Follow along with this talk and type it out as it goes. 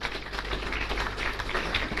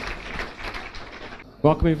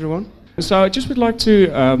Welcome, everyone. So I just would like to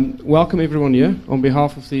welcome everyone here on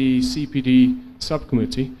behalf of the CPD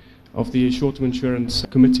subcommittee of the Short-Term Insurance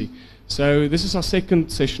Committee. So this is our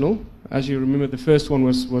second sessional. As you remember, the first one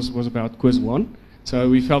was about Quiz 1. So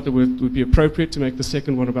we felt it would be appropriate to make the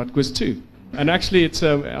second one about Quiz 2. And actually,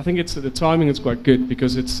 I think the timing is quite good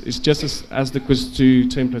because it's just as the Quiz 2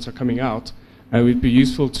 templates are coming out. It would be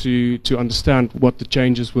useful to understand what the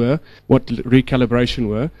changes were, what recalibration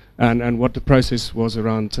were, and what the process was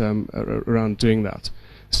around doing that.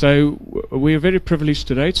 So we are very privileged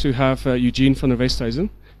today to have Eugéne van Westhuizen.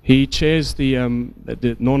 He chairs the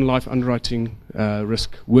non-life underwriting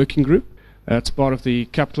risk working group. It's part of the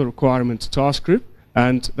capital requirements task group,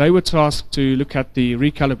 and they were tasked to look at the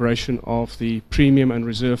recalibration of the premium and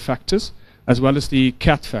reserve factors, as well as the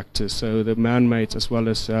CAT factors, so the man-made as well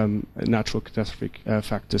as natural catastrophic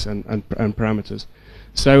factors and parameters.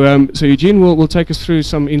 So Eugéne will take us through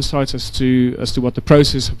some insights as to what the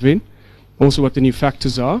process has been, also what the new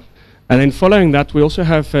factors are, and then following that we also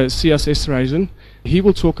have Sias Esterhuizen. He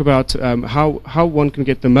will talk about how one can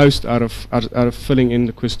get the most out of filling in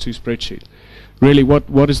the Quiz 2 spreadsheet. Really,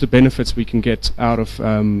 what is the benefits we can get out of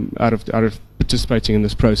participating in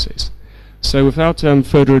this process. So without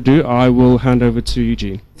further ado, I will hand over to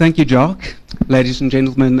Eugéne. Thank you, Jacques. Ladies and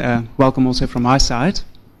gentlemen, welcome also from my side.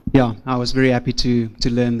 Yeah, I was very happy to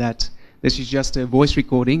learn that this is just a voice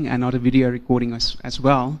recording and not a video recording as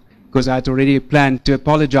well, because I had already planned to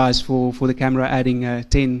apologize for the camera adding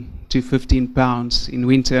 10 to 15 pounds in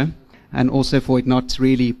winter, and also for it not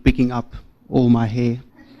really picking up all my hair.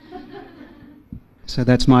 So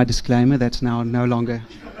that's my disclaimer. That's now no longer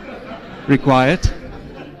required.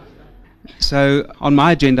 So on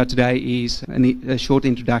my agenda today is a short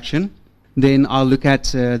introduction. Then I'll look at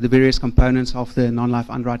the various components of the non-life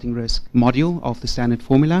underwriting risk module of the standard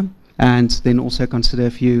formula, and then also consider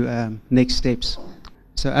a few next steps.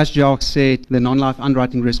 So as Jacques said, the non-life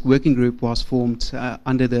underwriting risk working group was formed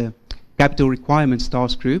under the capital requirements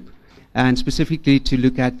task group, and specifically to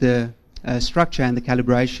look at the structure and the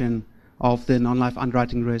calibration of the non-life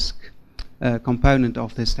underwriting risk component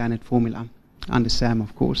of the standard formula, under SAM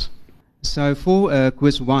of course. So for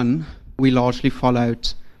Quiz 1, we largely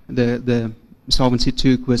followed the Solvency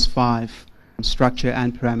II Quiz 5 structure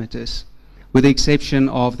and parameters, with the exception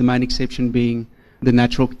of the main exception being the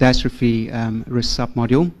natural catastrophe risk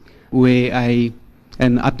submodule, where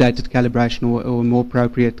an updated calibration or more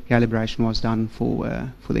appropriate calibration was done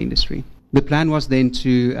for the industry. The plan was then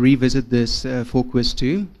to revisit this for Quiz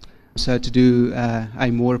 2, so to do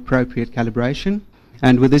a more appropriate calibration.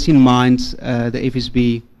 And with this in mind, the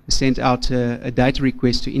FSB sent out a data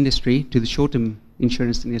request to industry, to the short-term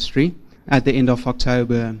insurance industry, at the end of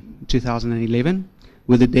October 2011,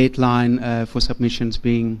 with the deadline for submissions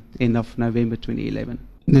being end of November 2011.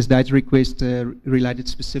 This data request related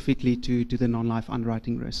specifically to the non-life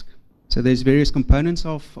underwriting risk. So there's various components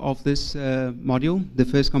of this module. The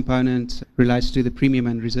first component relates to the premium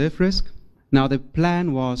and reserve risk. Now the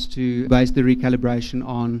plan was to base the recalibration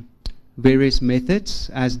on various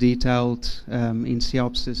methods as detailed in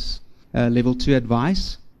SIOPS's Level 2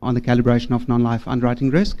 advice on the calibration of non-life underwriting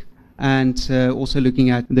risk, and also looking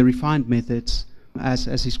at the refined methods as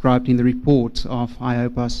described in the report of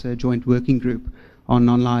IOPA's joint working group on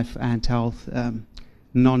non-life and health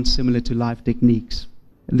non-similar to life techniques.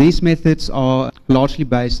 These methods are largely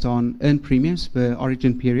based on earned premiums per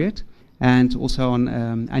origin period and also on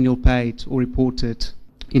annual paid or reported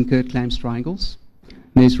incurred claims triangles.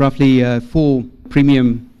 There's roughly 4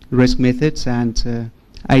 premium risk methods and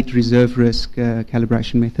 8 reserve risk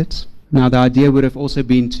calibration methods. Now the idea would have also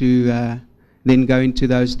been to then go into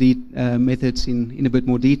those methods in a bit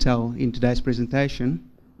more detail in today's presentation,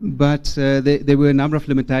 but there were a number of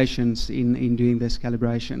limitations in doing this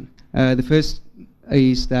calibration. The first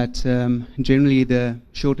is that generally the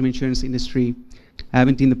short-term insurance industry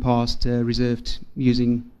haven't in the past reserved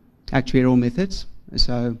using actuarial methods.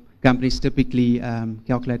 So companies typically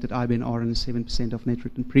calculated IBNR on a 7% of net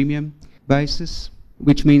written premium basis,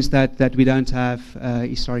 which means that we don't have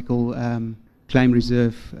historical claim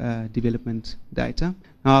reserve development data.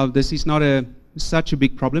 Now, this is not such a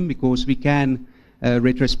big problem because we can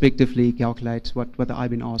retrospectively calculate what the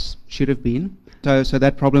IBNRs should have been. So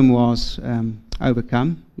that problem was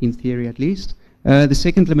overcome, in theory at least. The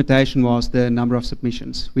second limitation was the number of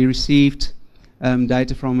submissions. We received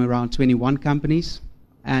data from around 21 companies,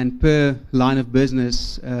 and per line of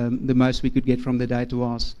business, the most we could get from the data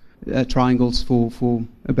was triangles for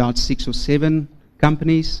about 6 or 7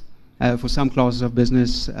 companies. For some classes of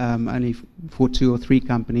business, only for 2 or 3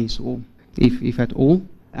 companies, or if at all.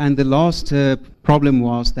 And the last problem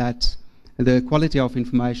was that the quality of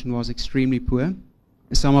information was extremely poor.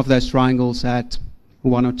 some of those triangles had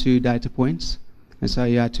 1 or 2 data points, and so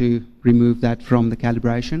you had to remove that from the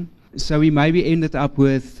calibration. So we ended up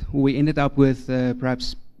with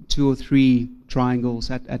perhaps 2 or 3 triangles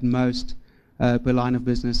at most per line of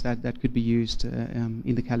business that could be used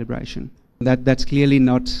in the calibration. That's clearly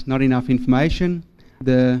not enough information.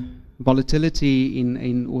 The volatility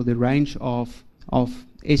in or the range of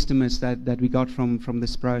estimates that we got from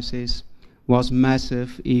this process was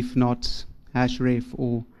massive, if not #ref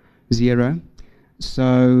or 0.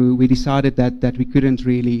 So we decided that we couldn't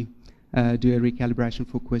really do a recalibration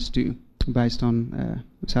for QIS2 based on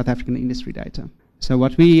South African industry data. So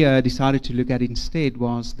what we decided to look at instead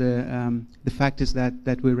was the factors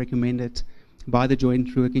that were recommended by the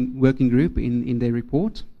joint working group in their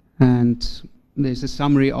report, and there's a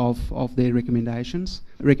summary of their recommendations.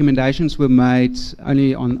 Recommendations were made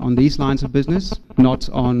only on these lines of business, not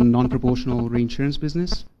on non-proportional reinsurance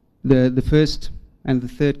business. The first and the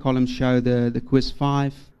third columns show the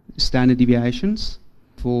QIS5 standard deviations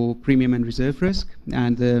for premium and reserve risk,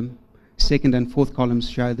 and the second and fourth columns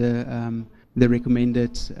show the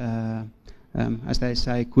recommended, as they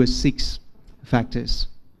say, QIS6 factors,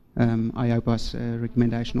 IOPA's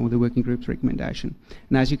recommendation or the working group's recommendation.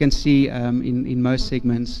 And as you can see, in most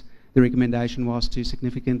segments, the recommendation was to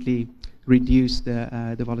significantly reduce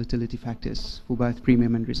the volatility factors for both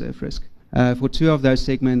premium and reserve risk. For 2 of those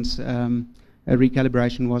segments, a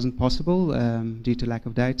recalibration wasn't possible due to lack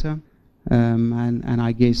of data, and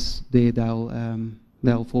I guess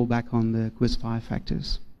they'll fall back on the QIS5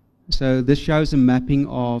 factors. So this shows a mapping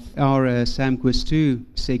of our SAM QIS2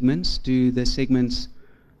 segments to the segments,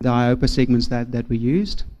 the IOPA segments that we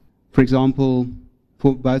used. For example,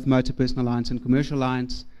 for both motor personal lines and commercial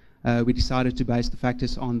lines, we decided to base the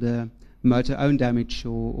factors on the motor own damage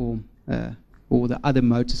or the other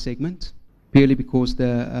motor segment, purely because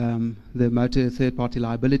the motor third-party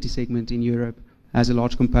liability segment in Europe has a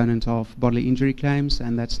large component of bodily injury claims,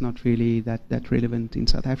 and that's not really that relevant in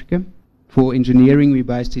South Africa. For engineering, we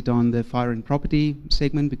based it on the fire and property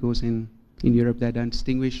segment, because in Europe they don't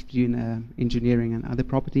distinguish between engineering and other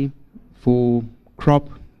property. For crop,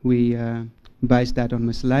 we based that on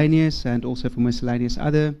miscellaneous, and also for miscellaneous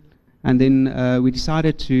other. And then we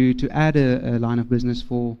decided to add a line of business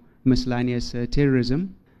for miscellaneous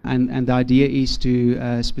terrorism. And the idea is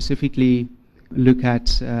to specifically look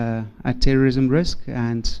at terrorism risk,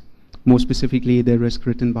 and more specifically the risk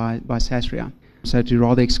written by Sasria. So to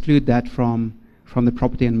rather exclude that from the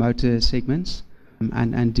property and motor segments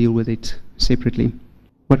and deal with it separately.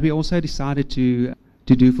 What we also decided to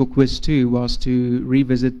do for QIS2 was to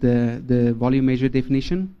revisit the volume measure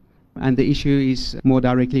definition, and the issue is more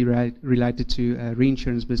directly related to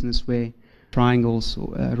reinsurance business, where triangles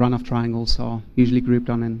or run-off triangles are usually grouped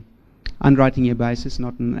on an underwriting year basis,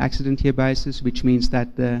 not an accident year basis, which means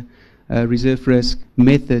that the reserve risk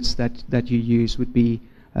methods that you use would be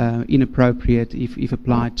inappropriate if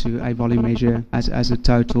applied to a volume measure as a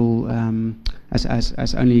total,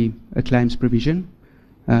 as only a claims provision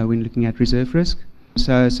when looking at reserve risk.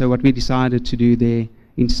 So what we decided to do there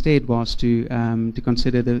instead was to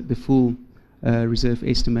consider the full reserve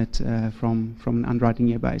estimate from an underwriting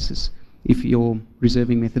year basis, if your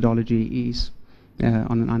reserving methodology is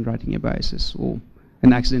on an underwriting year basis, or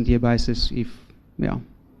an accident year basis,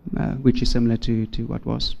 which is similar to what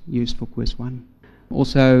was used for QIS1.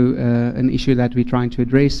 Also, an issue that we're trying to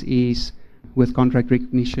address is with contract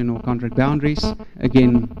recognition or contract boundaries.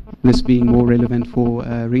 Again, this being more relevant for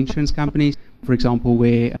reinsurance companies, for example,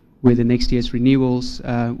 where the next year's renewals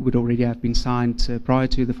would already have been signed prior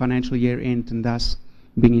to the financial year end, and thus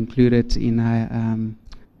being included in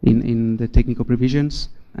the technical provisions,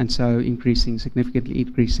 and so significantly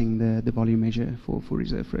increasing the volume measure for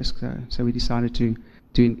reserve risk. So we decided to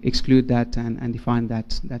exclude that and define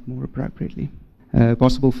that more appropriately.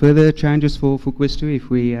 Possible further changes for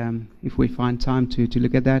QIS2, if we find time to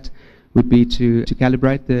look at that, would be to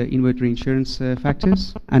calibrate the inward reinsurance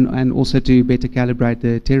factors, and also to better calibrate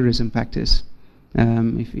the terrorism factors.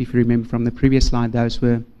 If you remember from the previous slide,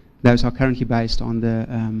 those are currently based on the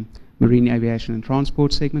marine aviation and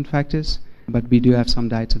transport segment factors, but we do have some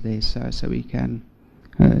data there, so we can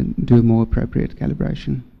do a more appropriate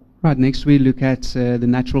calibration. Right, next we look at the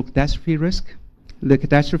natural catastrophe risk. The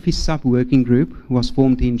catastrophe sub-working group was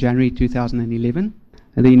formed in January 2011.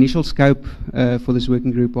 And the initial scope for this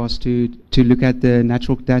working group was to look at the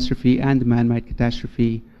natural catastrophe and the man-made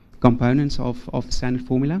catastrophe components of the standard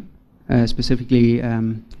formula, specifically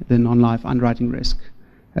the non-life underwriting risk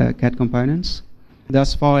CAT components.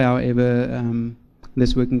 Thus far, however,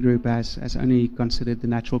 this working group has only considered the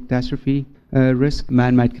natural catastrophe risk.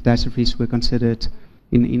 Man-made catastrophes were considered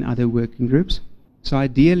in other working groups. So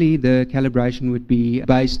ideally, the calibration would be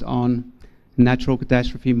based on natural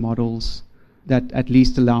catastrophe models that at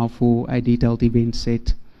least allow for a detailed event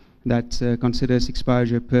set that considers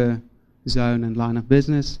exposure per zone and line of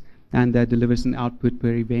business, and that delivers an output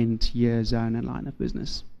per event, year, zone, and line of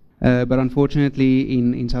business. But unfortunately,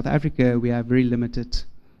 in South Africa, we have very limited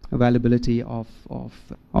availability of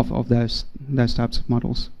those types of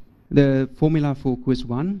models. The formula for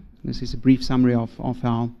QIS1, this is a brief summary of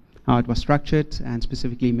how it was structured, and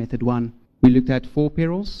specifically method 1. We looked at 4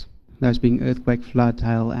 perils, those being earthquake, flood,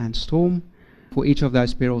 hail, and storm. For each of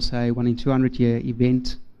those perils, a 1 in 200 year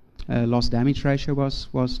event loss damage ratio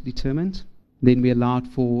was determined. Then we allowed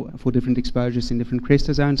for different exposures in different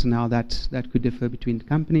cresta zones, and how that could differ between the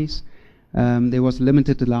companies. There was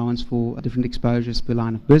limited allowance for different exposures per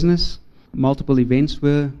line of business. Multiple events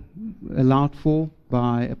were allowed for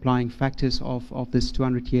by applying factors of this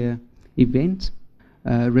 200-year event.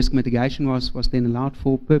 Risk mitigation was then allowed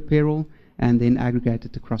for per peril, and then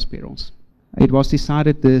aggregated across perils. It was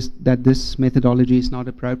decided that this methodology is not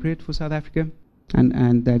appropriate for South Africa,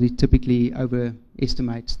 and that it typically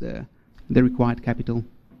overestimates the required capital.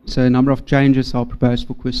 So a number of changes are proposed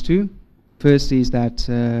for QIS2. First is that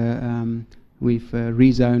we've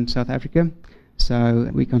rezoned South Africa, so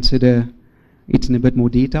we consider it in a bit more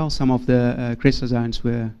detail. Some of the cresta zones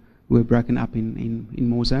were broken up in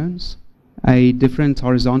more zones. A different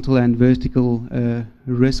horizontal and vertical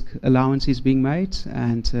risk allowance is being made,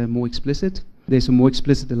 and more explicit. There's a more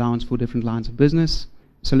explicit allowance for different lines of business.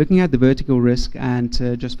 So looking at the vertical risk, and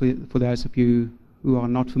just for those of you who are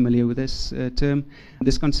not familiar with this term,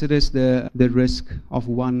 this considers the risk of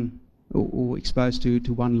one or exposed to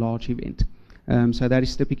one large event. So that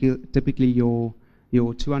is typically your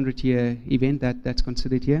 200-year event that's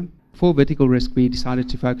considered here. For vertical risk, we decided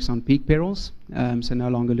to focus on peak perils, so no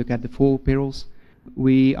longer look at the 4 perils.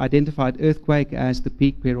 We identified earthquake as the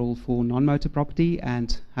peak peril for non-motor property,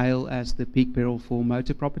 and hail as the peak peril for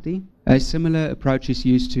motor property. A similar approach is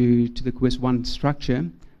used to the QIS1 structure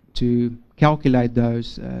to calculate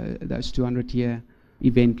those 200-year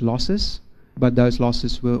event losses, but those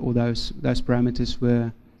losses those parameters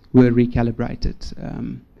were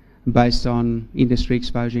recalibrated based on industry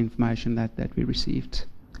exposure information that we received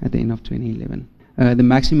at the end of 2011. The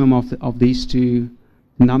maximum of these two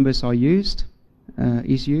numbers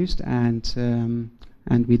is used, and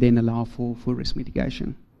we then allow for risk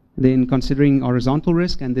mitigation. Then considering horizontal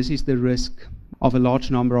risk, and this is the risk of a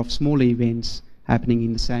large number of smaller events happening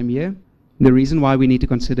in the same year. The reason why we need to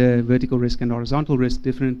consider vertical risk and horizontal risk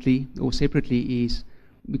differently or separately is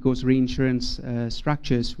because reinsurance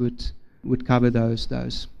structures would cover those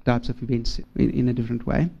types of events in a different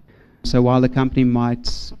way. So while the company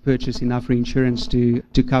might purchase enough reinsurance to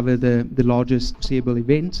cover the largest foreseeable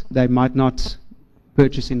event, they might not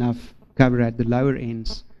purchase enough cover at the lower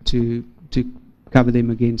ends to cover them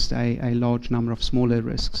against a large number of smaller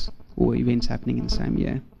risks or events happening in the same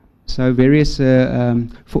year. So various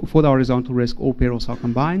for the horizontal risk, all perils are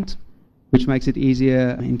combined, which makes it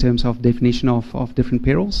easier in terms of definition of different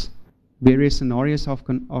perils. Various scenarios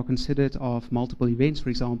are considered of multiple events, for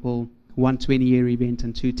example, 1 20-year event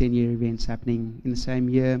and 2 10-year events happening in the same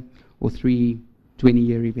year, or 3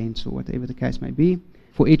 20-year events, or whatever the case may be.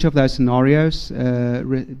 For each of those scenarios,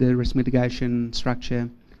 the risk mitigation structure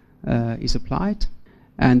is applied,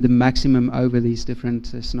 and the maximum over these different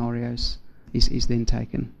scenarios is then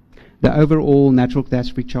taken. The overall natural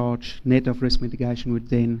catastrophe charge net of risk mitigation would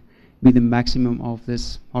then be the maximum of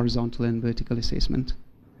this horizontal and vertical assessment.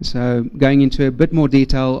 So going into a bit more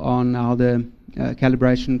detail on how the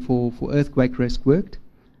calibration for earthquake risk worked.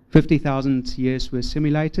 50,000 years were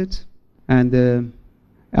simulated, and the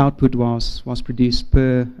output was produced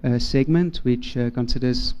per segment, which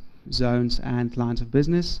considers zones and lines of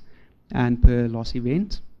business, and per loss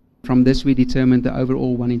event. From this we determined the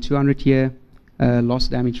overall 1 in 200 year loss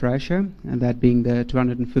damage ratio, and that being the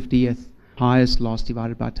 250th highest loss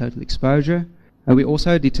divided by total exposure. We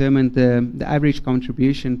also determined the average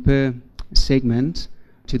contribution per segment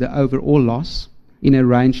to the overall loss in a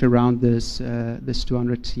range around this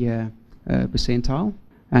 200-year percentile,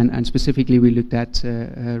 and specifically we looked at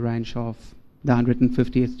a range of the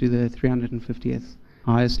 150th to the 350th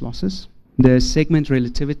highest losses. The segment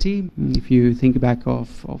relativity, if you think back of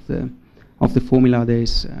the formula,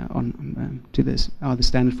 there's to this how the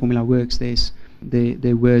standard formula works.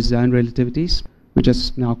 There were zone relativities. We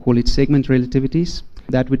just now call it segment relativities.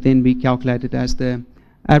 That would then be calculated as the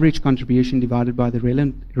average contribution divided by the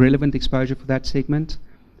relevant exposure for that segment,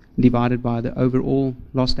 divided by the overall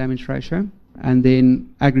loss damage ratio. And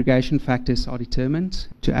then aggregation factors are determined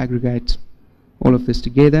to aggregate all of this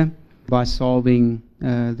together by solving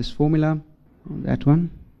this formula. on that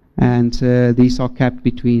one. And these are capped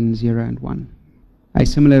between 0 and 1. A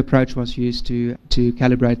similar approach was used to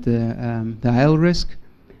calibrate the hail risk,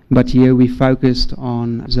 but here we focused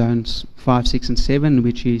on zones 5, 6 and 7,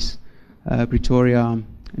 which is Pretoria,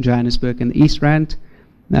 Johannesburg and the East Rand,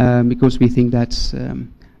 because we think that's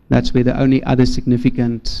where the only other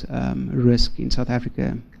significant risk in South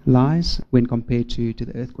Africa lies when compared to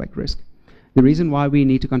the earthquake risk. The reason why we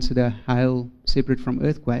need to consider hail separate from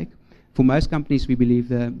earthquake, for most companies we believe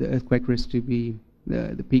the earthquake risk to be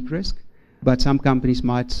the peak risk, but some companies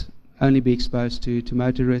might only be exposed to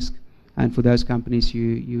motor risk, and for those companies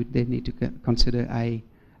you then need to consider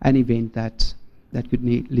an event that could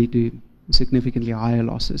lead to significantly higher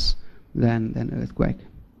losses than earthquake,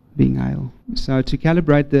 being hail. So to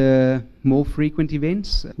calibrate the more frequent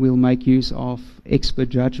events, we'll make use of expert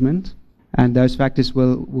judgment, and those factors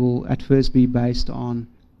will at first be based on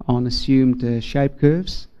assumed shape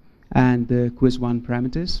curves and the QIS1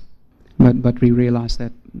 parameters, but we realize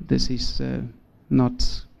that this is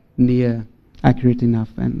not near accurate enough,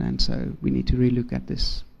 and so we need to relook at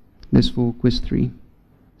this for QIS3.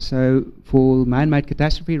 So for man-made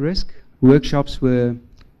catastrophe risk, workshops were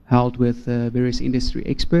held with various industry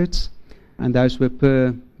experts, and those were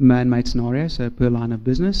per man-made scenario, so per line of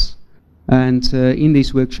business. And in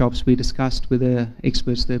these workshops we discussed with the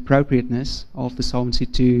experts the appropriateness of the Solvency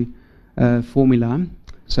II formula,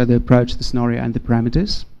 so the approach, the scenario and the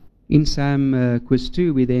parameters. In SAM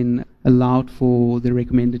QIS2 we then allowed for the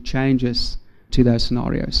recommended changes to those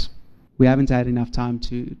scenarios. We haven't had enough time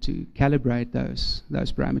to calibrate those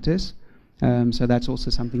parameters, so that's also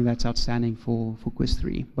something that's outstanding for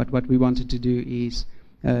QIS3. But what we wanted to do is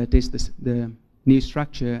test the new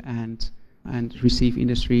structure and receive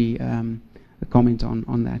industry comment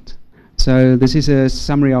on that. So this is a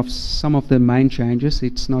summary of some of the main changes.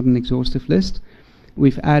 It's not an exhaustive list.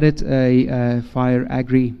 We've added a fire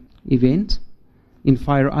agri event. In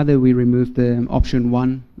fire other we removed the option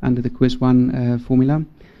 1 under the QIS1 formula,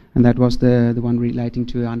 and that was the one relating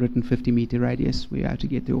to a 150 meter radius. We had to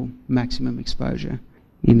get the maximum exposure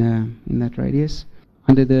in that radius.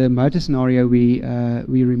 Under the motor scenario we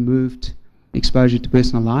removed exposure to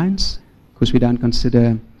personal lines, because we don't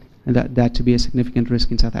consider that to be a significant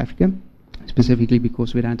risk in South Africa, specifically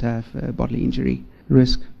because we don't have bodily injury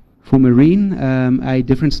risk. For marine, a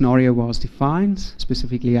different scenario was defined,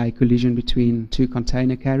 specifically a collision between two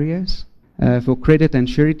container carriers. For credit and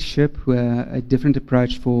suretyship, a different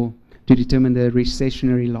approach to determine the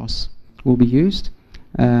recessionary loss will be used,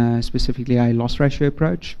 specifically a loss ratio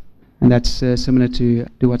approach, and that's similar to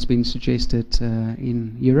what's been suggested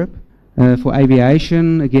in Europe. For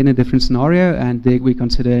aviation, again a different scenario, and there we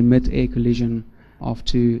consider a mid-air collision of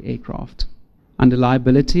two aircraft. Under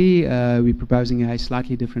liability, we're proposing a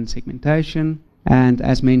slightly different segmentation, and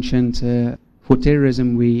as mentioned, for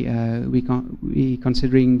terrorism, we're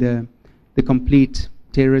considering the complete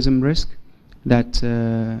terrorism risk that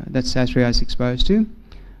Sasria is exposed to.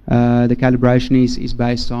 The calibration is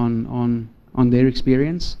based on their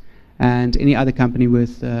experience, and any other company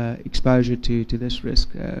with exposure to this risk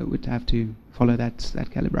would have to follow that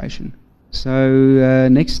calibration. So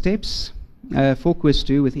next steps. For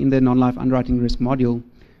QIS2 within the non-life underwriting risk module,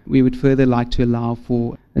 we would further like to allow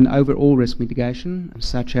for an overall risk mitigation,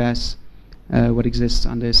 such as what exists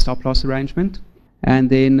under stop loss arrangement. And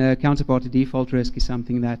then counterparty default risk is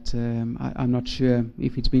something that I'm not sure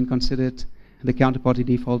if it's been considered. The counterparty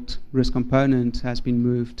default risk component has been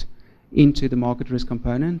moved into the market risk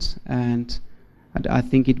component, and I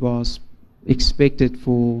think it was expected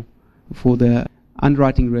for the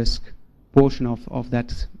underwriting risk portion of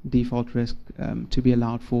that default risk to be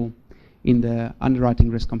allowed for in the underwriting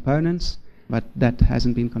risk components, but that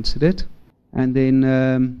hasn't been considered. And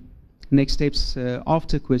then next steps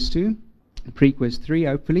after QIS2, pre-QIS3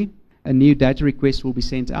 hopefully, a new data request will be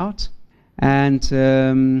sent out, and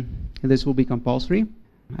this will be compulsory,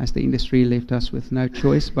 as the industry left us with no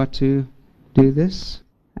choice but to do this,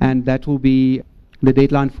 and that will be, the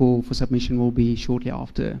deadline for submission will be shortly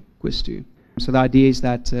after QIS2. So the idea is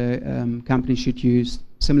that companies should use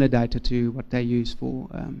similar data to what they use for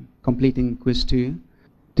completing QIS2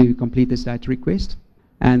 to complete this data request.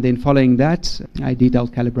 And then following that, a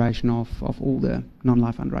detailed calibration of all the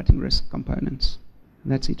non-life underwriting risk components.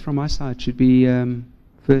 And that's it from my side. Should be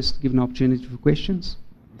first given opportunity for questions.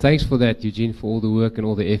 Thanks for that, Eugene, for all the work and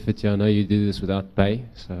all the effort. Yeah, I know you do this without pay,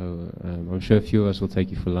 so I'm sure a few of us will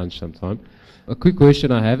take you for lunch sometime. A quick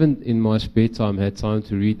question. I haven't in my spare time had time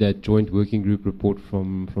to read that joint working group report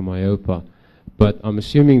from IOPA, but I'm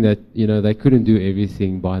assuming that they couldn't do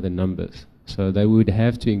everything by the numbers. So they would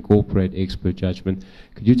have to incorporate expert judgment.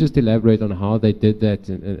 Could you just elaborate on how they did that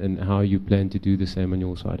and how you plan to do the same on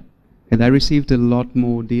your side? And they received a lot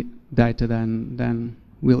more data than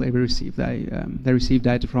we'll ever receive. They received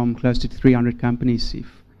data from close to 300 companies, if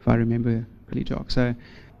I remember correctly, Jock. So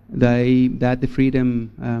they had the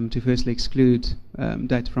freedom to firstly exclude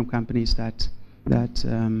data from companies that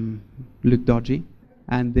look dodgy,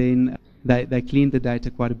 and then they cleaned the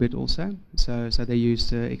data quite a bit also. So they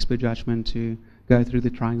used expert judgment to go through the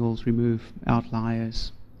triangles, remove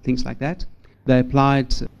outliers, things like that. They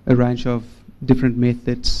applied a range of different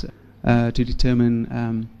methods to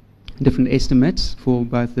determine different estimates for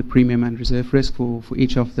both the premium and reserve risk for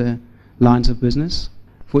each of the lines of business.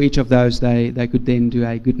 For each of those, they could then do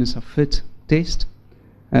a goodness of fit test,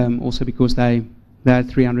 also because they had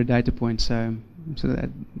 300 data points, so that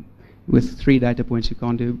with 3 data points you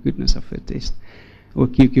can't do a goodness of fit test, or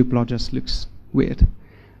QQ plot just looks weird.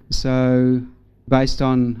 So based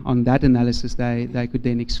on that analysis, they could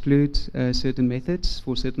then exclude certain methods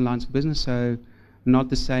for certain lines of business, so not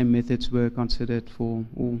the same methods were considered for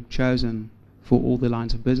or chosen for all the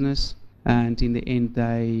lines of business, and in the end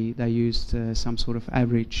they used some sort of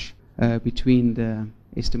average between the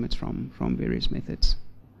estimates from various methods.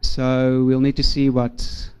 So we'll need to see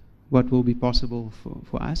what will be possible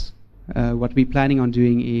for us. What we're planning on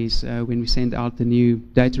doing is when we send out the new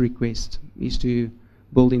data request is to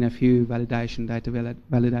build in a few data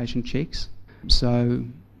validation checks. So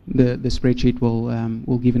the spreadsheet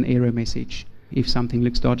will give an error message if something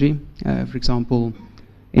looks dodgy. For example,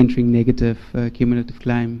 entering negative cumulative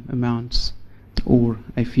claim amounts, or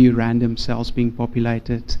a few random cells being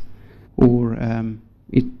populated, or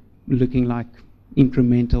it looking like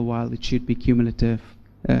incremental while it should be cumulative,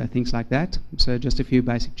 things like that. So just a few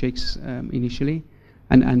basic checks initially,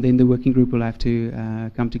 and then the working group will have to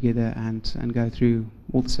come together and go through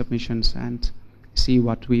all the submissions and see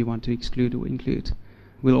what we want to exclude or include.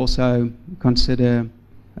 We'll also consider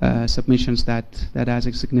submissions that has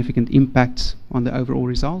a significant impact on the overall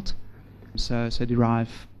result. So derive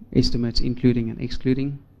estimates including and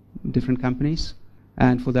excluding different companies.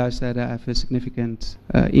 And for those that have a significant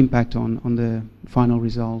impact on the final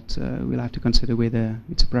result, we'll have to consider whether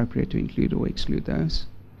it's appropriate to include or exclude those.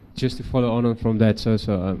 Just to follow on from that,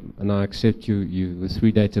 and I accept you with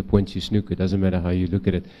 3 data points you snook. It doesn't matter how you look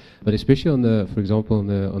at it, but especially for example, on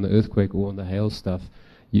the earthquake or on the hail stuff,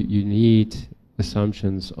 you need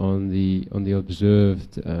assumptions on the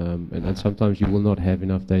observed, and sometimes you will not have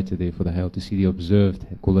enough data there for the hail to see the observed,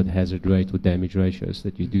 call it hazard rate or damage ratios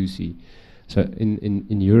that you do see. So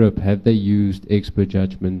in Europe, have they used expert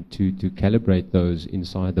judgment to calibrate those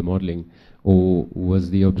inside the modeling, or was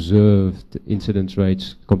the observed incidence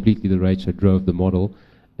rates completely the rates that drove the model?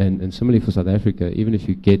 And similarly for South Africa, even if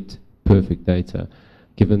you get perfect data,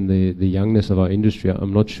 given the youngness of our industry,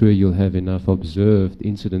 I'm not sure you'll have enough observed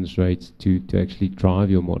incidence rates to actually drive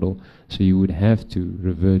your model. So you would have to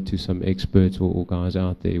revert to some experts or guys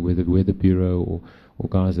out there, whether Weather Bureau or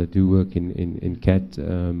guys that do work in CAT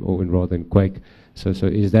or rather in Quake. So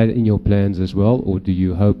is that in your plans as well, or do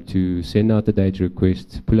you hope to send out the data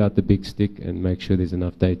request, pull out the big stick and make sure there's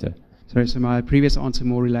enough data? Sorry, so my previous answer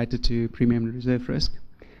more related to premium and reserve risk.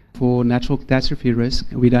 For natural catastrophe risk,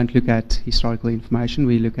 we don't look at historical information,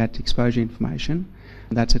 we look at exposure information.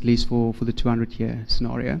 That's at least for the 200-year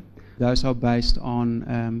scenario. Those are based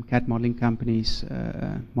on CAT modeling companies'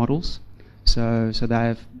 models. So they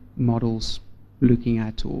have models looking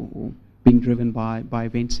at or being driven by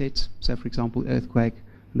event sets. So for example, earthquake,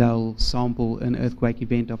 they'll sample an earthquake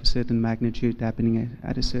event of a certain magnitude happening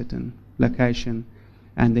at a certain location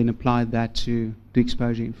and then apply that to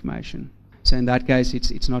exposure information. So in that case,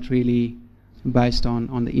 it's not really based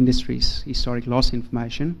on the industry's historic loss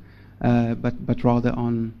information, but rather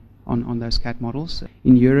on those CAT models.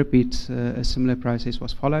 In Europe, a similar process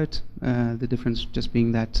was followed. The difference just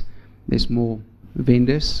being that there's more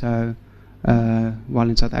vendors. So while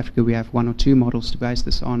in South Africa we have 1 or 2 models to base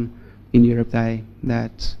this on, in Europe they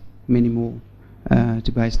had many more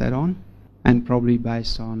to base that on, and probably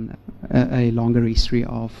based on a longer history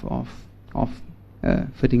of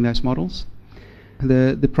fitting those models.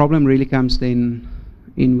 The problem really comes then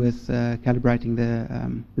in with calibrating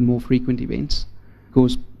the more frequent events,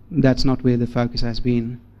 because that's not where the focus has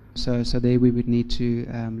been. So there we would need to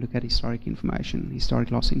look at historic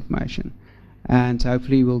loss information, and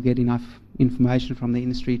hopefully we'll get enough information from the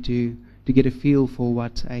industry to get a feel for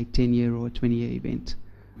what a 10-year or a 20-year event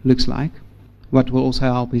looks like. What will also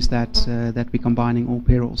help is that we're combining all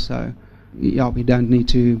perils. So yeah, we don't need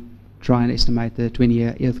to try and estimate the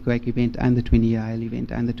 20-year earthquake event and the 20-year hail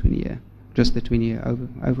event and the 20-year, just the 20-year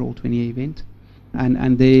overall 20-year event.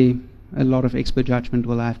 And there a lot of expert judgment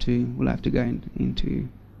will have to go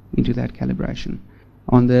into that calibration.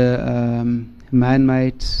 On the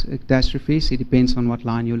man-made catastrophes, it depends on what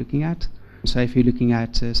line you're looking at. So if you're looking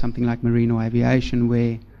at something like marine or aviation,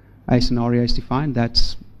 where a scenario is defined,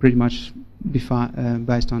 that's pretty much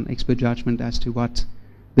based on expert judgment as to what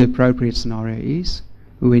the appropriate scenario is.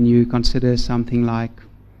 When you consider something like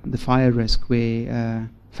the fire risk, where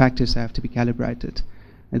factors have to be calibrated,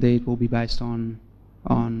 there it will be based on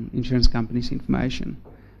insurance companies' information,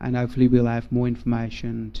 and hopefully we'll have more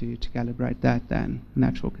information to calibrate that than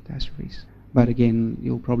natural catastrophes. But again,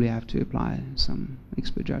 you'll probably have to apply some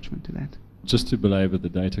expert judgment to that. Just to belabor the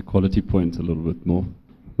data quality point a little bit more,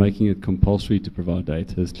 making it compulsory to provide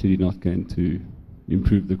data is clearly not going to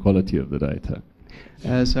improve the quality of the data.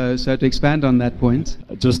 So to expand on that point,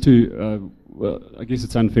 just to, well, I guess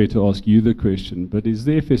it's unfair to ask you the question, but is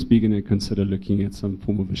the FSB going to consider looking at some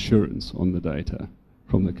form of assurance on the data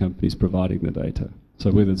from the companies providing the data? So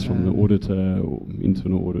whether it's from the auditor or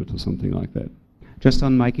internal audit or something like that. Just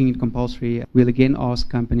on making it compulsory, we'll again ask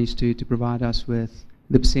companies to provide us with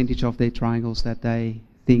the percentage of their triangles that they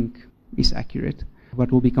think is accurate.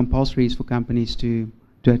 What will be compulsory is for companies to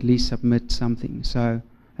at least submit something. So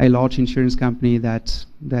a large insurance company that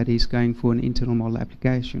is going for an internal model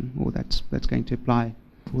application, or that's going to apply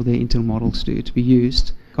for their internal models to be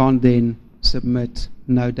used, can't then submit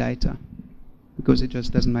no data, because it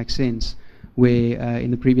just doesn't make sense. Where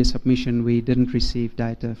in the previous submission we didn't receive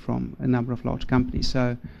data from a number of large companies.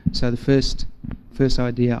 So the first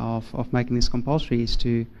idea of making this compulsory is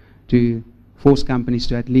to force companies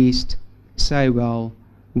to at least say, well,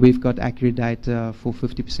 we've got accurate data for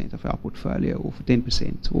 50% of our portfolio, or for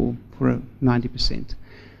 10%, or for 90%.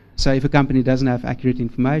 So if a company doesn't have accurate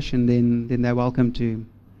information, then they're welcome to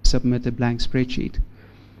submit a blank spreadsheet.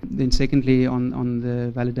 Then secondly, on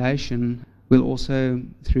the validation, we'll also,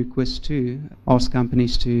 through QIS2, ask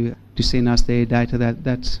companies to send us their data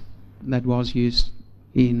that was used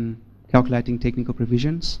in calculating technical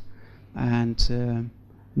provisions, and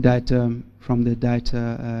data from the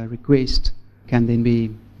data request can then be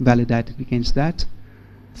validated against that.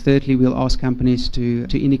 Thirdly, we'll ask companies to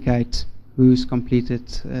indicate who's completed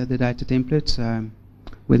the data templates,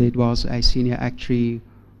 whether it was a senior actuary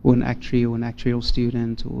or an actuarial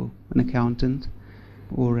student, or an accountant,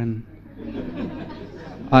 or an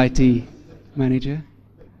IT manager.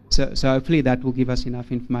 So hopefully that will give us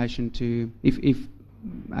enough information to, if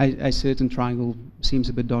a certain triangle seems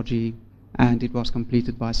a bit dodgy and it was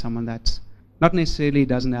completed by someone that's not necessarily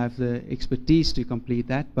doesn't have the expertise to complete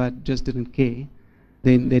that, but just didn't care,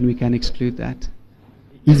 then we can exclude that.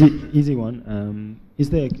 Easy one.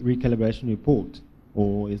 Is there a recalibration report,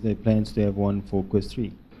 or is there plans to have one for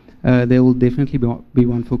QIS3? There will definitely be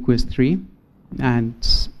one for QIS3,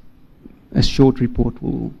 and a short report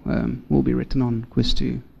will be written on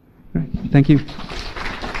QIS2. Right. Thank you.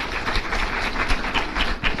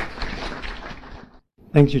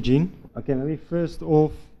 Thanks, Eugene. Okay, maybe first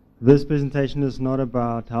off, this presentation is not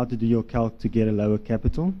about how to do your calc to get a lower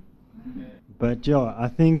capital. But yeah, I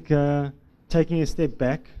think taking a step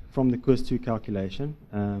back from the QIS2 calculation,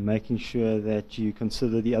 making sure that you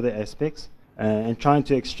consider the other aspects, and trying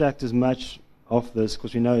to extract as much of this,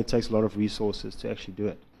 because we know it takes a lot of resources to actually do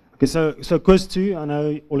it. Okay, so QIS2, I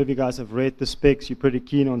know all of you guys have read the specs, you're pretty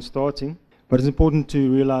keen on starting, but it's important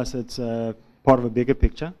to realize it's part of a bigger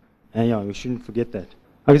picture, and yeah, we shouldn't forget that.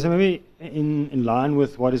 Okay, so maybe in line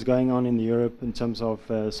with what is going on in Europe in terms of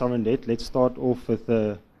sovereign debt, let's start off with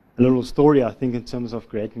a little story, I think, in terms of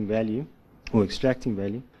creating value, or extracting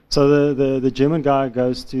value. So the German guy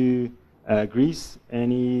goes to Greece,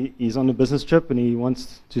 and he's on a business trip, and he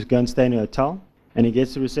wants to go and stay in a hotel. And he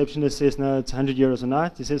gets the receptionist, says, no, it's 100 euros a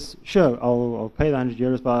night. He says, sure, I'll pay the 100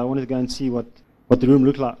 euros, but I wanted to go and see what the room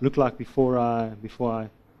looked like before I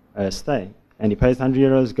stay. And he pays 100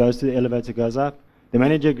 euros, goes to the elevator, goes up. The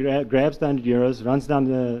manager grabs the 100 euros, runs down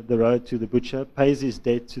the road to the butcher, pays his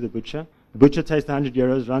debt to the butcher. The butcher takes the 100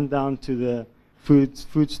 euros, runs down to the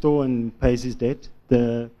food store and pays his debt.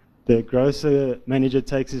 The grocer manager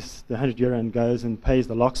takes the 100 euro and goes and pays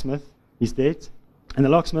the locksmith his debt. And the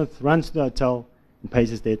locksmith runs to the hotel and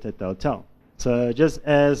pays his debt at the hotel. So just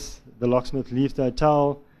as the locksmith leaves the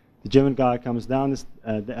hotel, the German guy comes down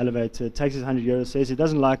the elevator, takes his 100 euros, says he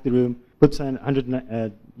doesn't like the room, puts a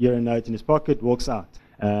 100 euro note in his pocket, walks out.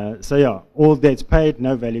 So yeah, all debts paid,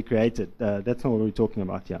 no value created. That's not what we're talking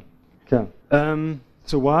about here. Okay.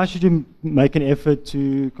 So why should you make an effort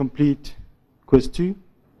to complete QIS2?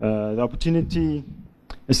 The opportunity,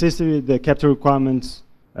 assess the capital requirements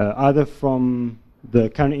either from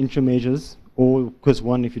the current interim measures or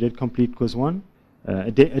QIS1 if you did complete QIS1.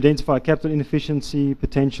 Identify capital inefficiency,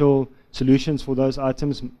 potential solutions for those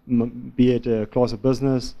items, be it a class of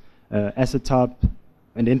business, asset type,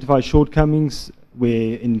 identify shortcomings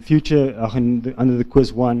where in future, under the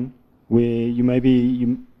quiz 1, where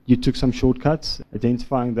you took some shortcuts,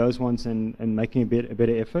 identifying those ones and making a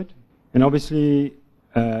better effort. And obviously,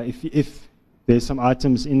 if there's some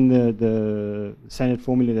items in the standard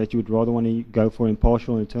formula that you would rather want to go for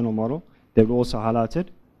impartial internal model, they will also highlight it.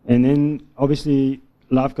 And then obviously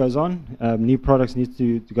life goes on, new products need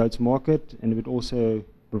to go to market, and it would also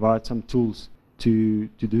provide some tools to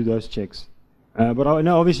do those checks. But I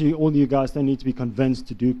know obviously all you guys don't need to be convinced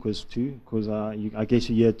to do quiz 2, because I guess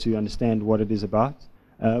you're here to understand what it is about.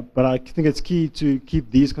 But I think it's key to keep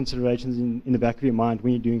these considerations in the back of your mind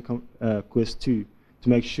when you're doing quiz 2, to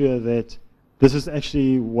make sure that this is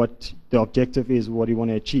actually what the objective is, what you want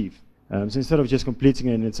to achieve. So instead of just completing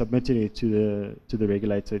it and submitting it to the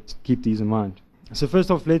regulator, keep these in mind. So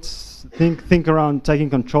first off, let's think around taking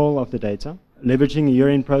control of the data, leveraging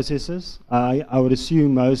year-end processes. I would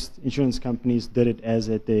assume most insurance companies did it as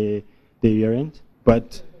at their year-end,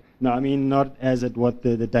 but no, I mean not as at what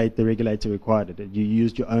the date the regulator required it. You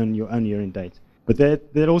used your own year-end date. But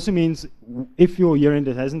that also means if your year-end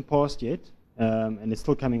hasn't passed yet, and it's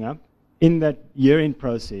still coming up, in that year-end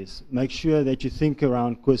process, make sure that you think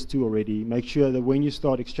around quiz 2 already. Make sure that when you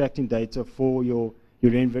start extracting data for your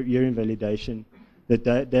year-end validation, that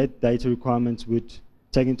data requirements would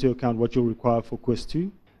take into account what you'll require for quiz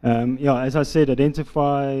 2. As I said,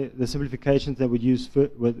 identify the simplifications that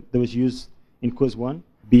was used in quiz 1,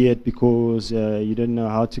 be it because you didn't know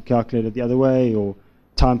how to calculate it the other way, or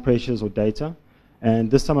time pressures or data.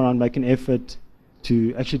 And this time around, make an effort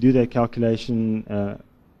to actually do that calculation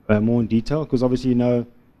more in detail, because obviously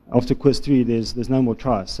after quiz 3 there's no more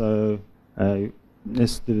tries, so the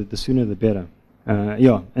sooner the better.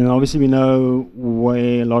 And obviously we know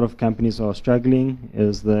where a lot of companies are struggling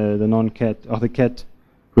is the non-cat or the cat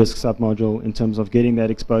risk submodule in terms of getting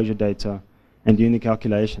that exposure data and doing the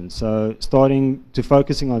calculations. So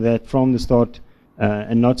focusing on that from the start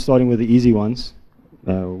and not starting with the easy ones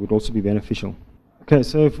would also be beneficial. Okay,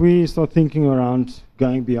 so if we start thinking around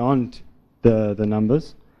going beyond the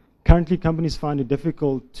numbers, currently companies find it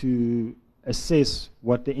difficult to assess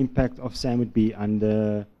what the impact of SAM would be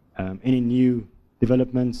under any new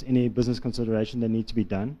developments, any business consideration that need to be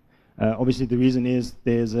done. Obviously the reason is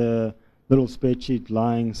there's a little spreadsheet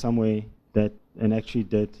lying somewhere and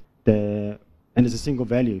it's a single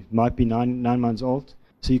value. It might be 9 months old,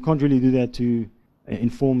 so you can't really do that to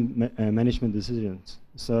inform management decisions.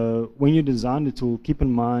 So when you design the tool, keep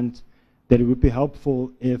in mind that it would be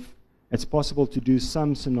helpful if it's possible to do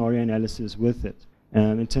some scenario analysis with it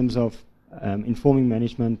in terms of informing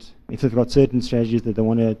management if they've got certain strategies that they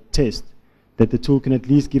want to test, that the tool can at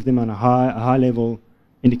least give them a high level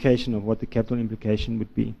indication of what the capital implication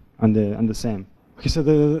would be under SAM. Okay,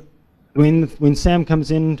 so when SAM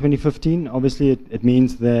comes in 2015, obviously it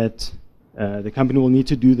means that the company will need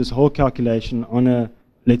to do this whole calculation on a,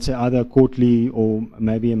 let's say, either a quarterly or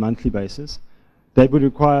maybe a monthly basis. That would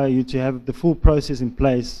require you to have the full process in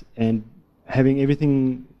place and having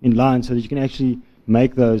everything in line so that you can actually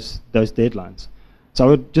make those deadlines. So I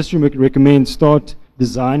would just recommend start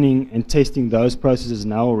designing and testing those processes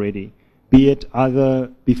now already, be it either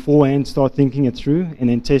beforehand start thinking it through and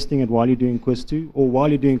then testing it while you're doing quiz 2, or while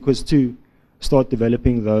you're doing quiz 2 start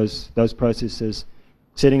developing those processes,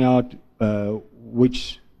 setting out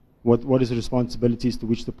what is the responsibilities to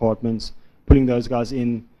which departments, pulling those guys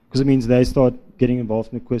in, because it means they start getting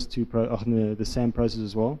involved in the quiz 2 the SAM process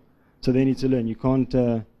as well. So they need to learn. You can't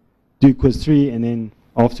do quiz 3 and then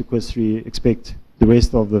after quiz 3 expect the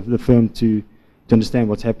rest of the firm to understand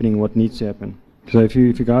what's happening, what needs to happen. So if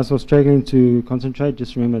you guys are struggling to concentrate,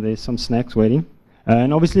 just remember there's some snacks waiting.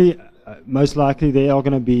 And obviously, most likely there are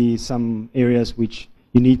going to be some areas which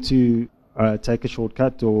you need to take a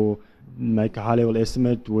shortcut or make a high-level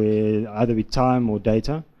estimate where either with time or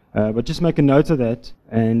data. But just make a note of that,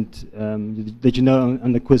 and that you know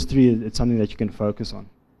on the quiz 3 it's something that you can focus on.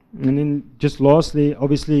 And then just lastly,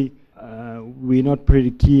 obviously, we're not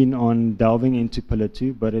pretty keen on delving into Pillar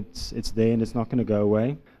 2, but it's there and it's not going to go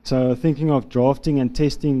away. So thinking of drafting and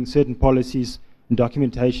testing certain policies and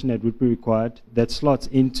documentation that would be required, that slots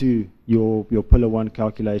into your Pillar 1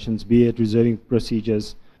 calculations, be it reserving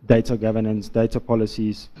procedures, data governance, data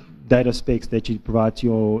policies, data specs that you provide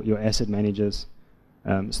to your asset managers.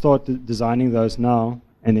 Start designing those now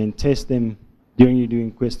and then test them during you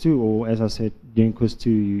doing quiz 2, or as I said, during quiz 2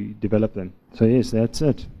 you develop them. So yes, that's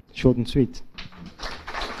it. Short and sweet.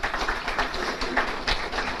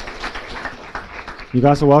 You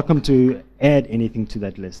guys are welcome to add anything to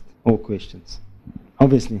that list or questions.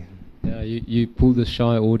 Obviously. You pulled a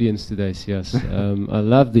shy audience today, Sias. I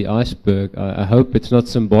love the iceberg. I hope it's not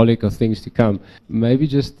symbolic of things to come. Maybe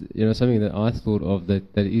just something that I thought of that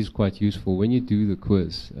is quite useful. When you do the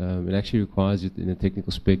quiz, it actually requires it in a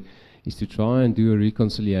technical spec, is to try and do a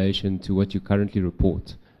reconciliation to what you currently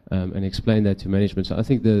report and explain that to management. So I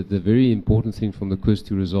think the very important thing from the quiz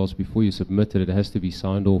 2 results before you submit it has to be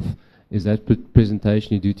signed off, is that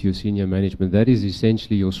presentation you do to your senior management. That is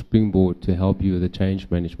essentially your springboard to help you with the change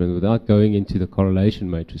management without going into the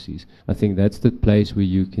correlation matrices. I think that's the place where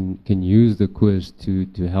you can use the quiz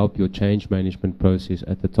to help your change management process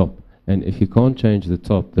at the top. And if you can't change the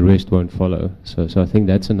top, the rest won't follow. So I think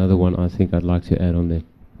that's another one I think I'd like to add on there.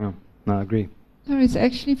 Oh, no, I agree. Sorry, it's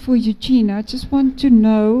actually for Eugéne. I just want to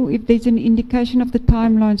know if there's an indication of the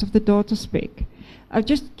timelines of the data spec.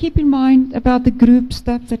 Just keep in mind about the group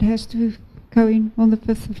stuff that has to go in on the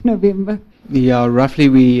 5th of November. Yeah, roughly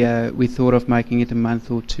we thought of making it a month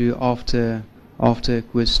or two after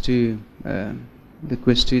quiz 2, the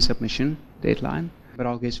quiz 2 submission deadline. But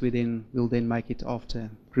I guess we'll then make it after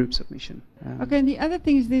group submission. Okay, and the other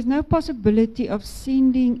thing is there's no possibility of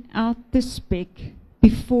sending out the spec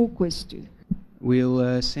before quiz 2.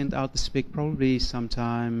 We'll send out the spec probably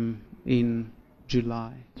sometime in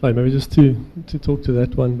July. Sorry, maybe just to talk to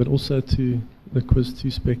that one, but also to the quiz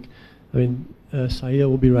 2 spec. I mean, Saia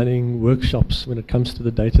will be running workshops when it comes to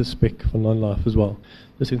the data spec for non-life as well,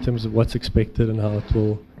 just in terms of what's expected and how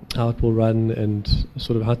it will run, and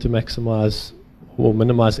sort of how to maximize or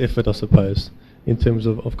minimize effort, I suppose, in terms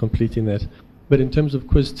of completing that. But in terms of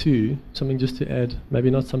quiz 2, something just to add, maybe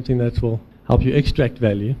not something that will help you extract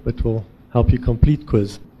value, but will help you complete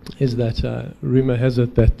quiz, is that rumor has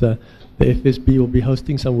it that the FSB will be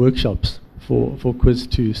hosting some workshops for quiz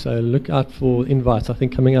 2. So look out for invites, I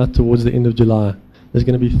think, coming out towards the end of July. There's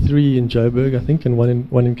going to be 3 in Joburg, I think, and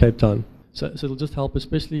one in Cape Town. So it'll just help,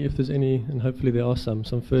 especially if there's any, and hopefully there are some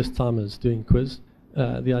first-timers doing quiz.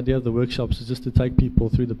 The idea of the workshops is just to take people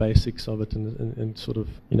through the basics of it and sort of,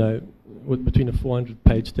 with between a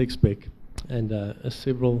 400-page text spec and a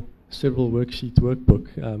several worksheet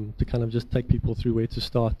workbook to kind of just take people through where to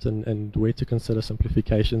start and where to consider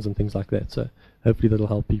simplifications and things like that. So hopefully that'll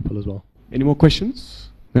help people as well. Any more questions?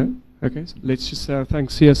 No? Okay, so let's just thank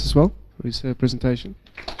Sias as well for his presentation.